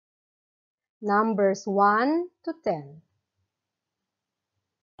Numbers 1 to 10.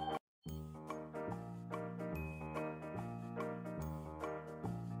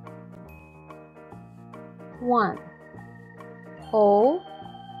 One. O-N-E.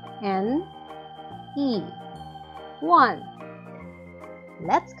 1.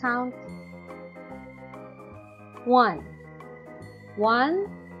 Let's count. 1. 1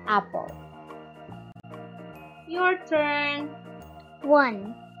 apple. Your turn.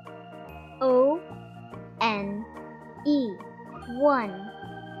 1. O-N-E. 1.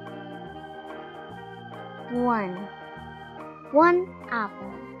 1. 1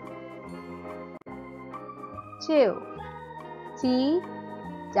 apple. 2.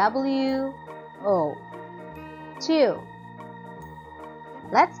 T-W-O. 2.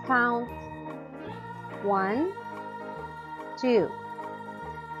 Let's count. 1, 2.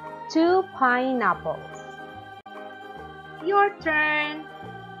 2 pineapples. Your turn.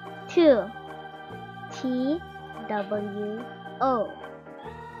 2. T-W-O.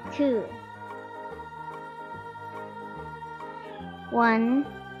 2. 1,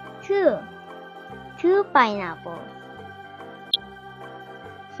 2. 2 pineapples.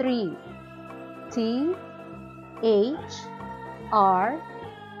 3. T-H-R-E-E.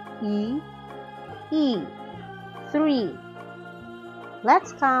 3.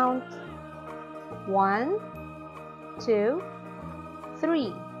 Let's count. 1, 2,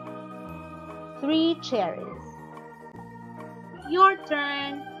 3. 3 cherries. Your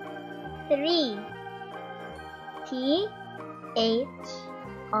turn. 3. T-H-R-E-E.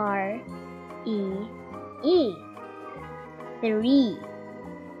 3.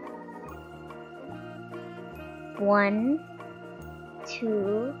 1,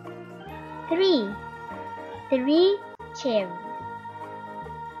 2, 3. 3 cherries.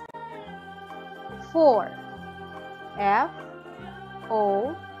 4. F-O-U-R.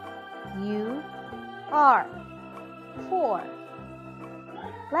 4.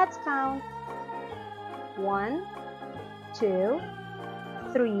 Let's count. 1, 2,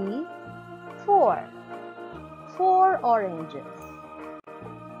 3, 4. 4 oranges.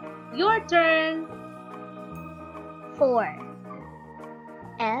 Your turn. 4.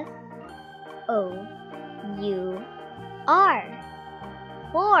 F-O-U-R.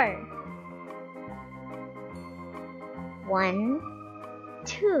 4. 1,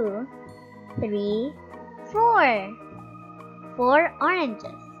 2, 3, 4. 4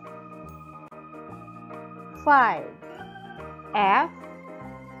 oranges. 5. F-I-V-E.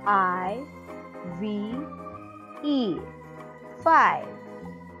 5.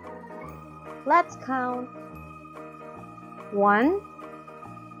 Let's count. 1,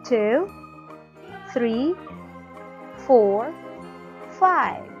 2, 3, 4,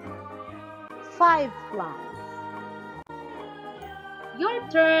 5. 5 plums. Your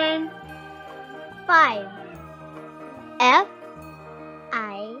turn. 5. F-I-V-E.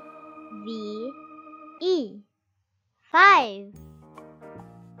 5.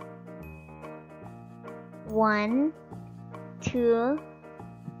 1, 2,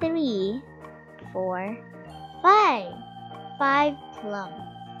 3, 4, 5. 5 plums.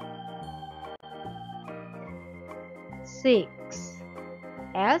 6.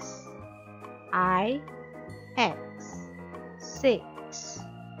 S-I-X. 6.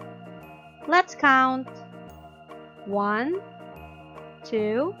 Let's count. 1,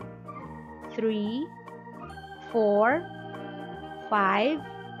 2, 3, 4, 5,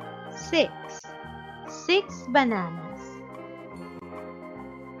 6. 6 bananas.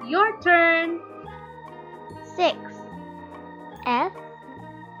 Your turn. 6. F-I-X.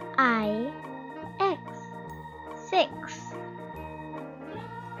 6.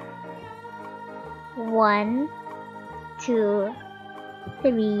 1, 2,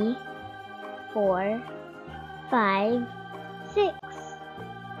 3, 4, 5, 6.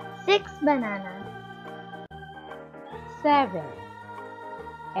 6 bananas. 7.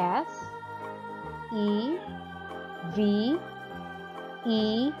 S-E-V-E-N.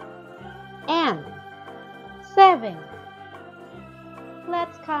 7.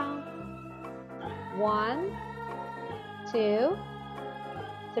 Let's count. 1, 2,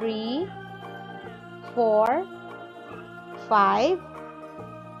 3, 4, 5,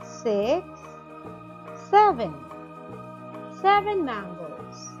 6, 7. 7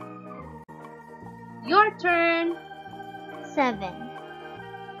 mangoes. Your turn. 7.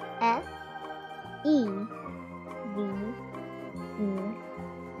 S-E-V-E-N.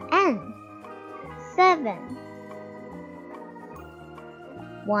 7.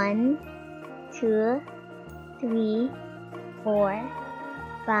 1, 2, 3, 4,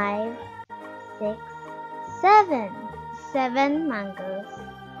 5, 6, 7. 7 mangoes.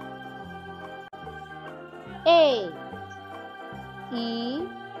 8. E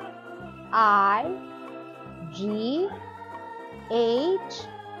I G H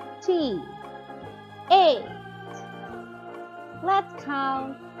T. 8. Let's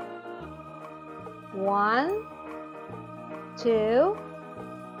count. 1, 2,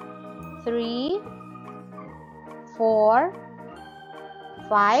 3, 4,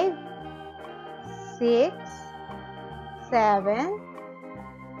 5, 6, 7,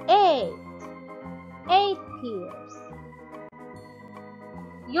 8. 8 pairs.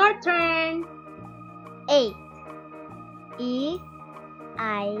 Your turn. 8. E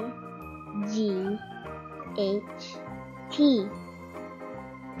I G H T.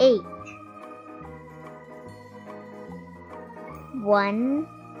 8. 1,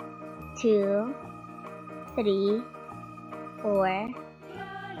 2, 3, 4,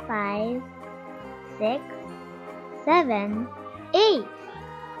 5, 6, 7, 8.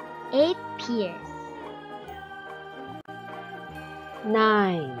 8 pairs.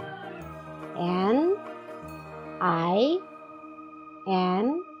 9. N I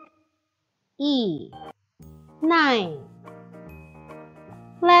N E. 9.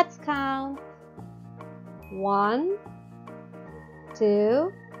 Let's count. 1,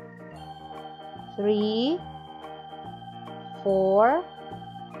 2, 3, 4,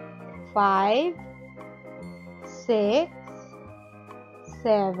 5, 6,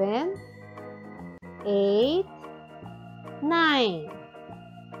 7, 8, 9.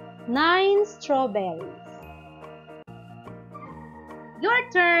 9 strawberries. Your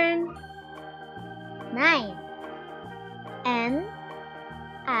turn. 9. N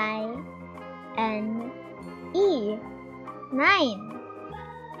I N E. 9.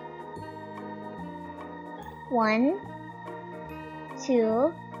 1,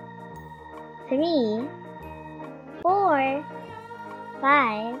 2, 3, 4,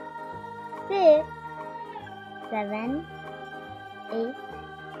 5, 6, 7, 8,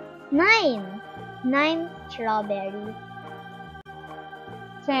 9. 9 strawberries.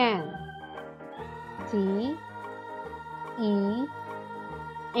 10. T E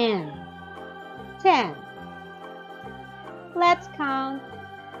N. 10. Let's count.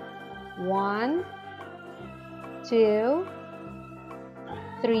 1, 2,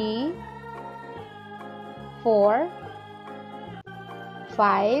 3, 4,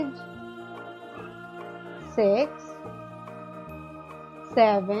 5, 6,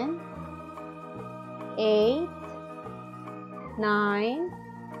 7, 8, 9,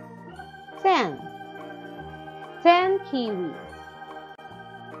 10. 10 kiwis.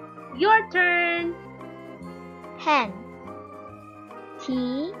 Your turn. Hen.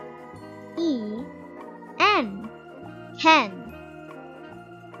 T E N. Hen.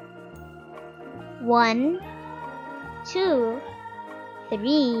 1, 2,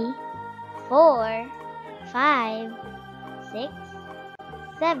 3, 4, 5, 6,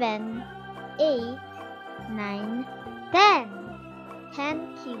 7, 8, 9, 10.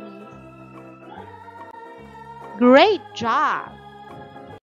 10 kiwis. Great job!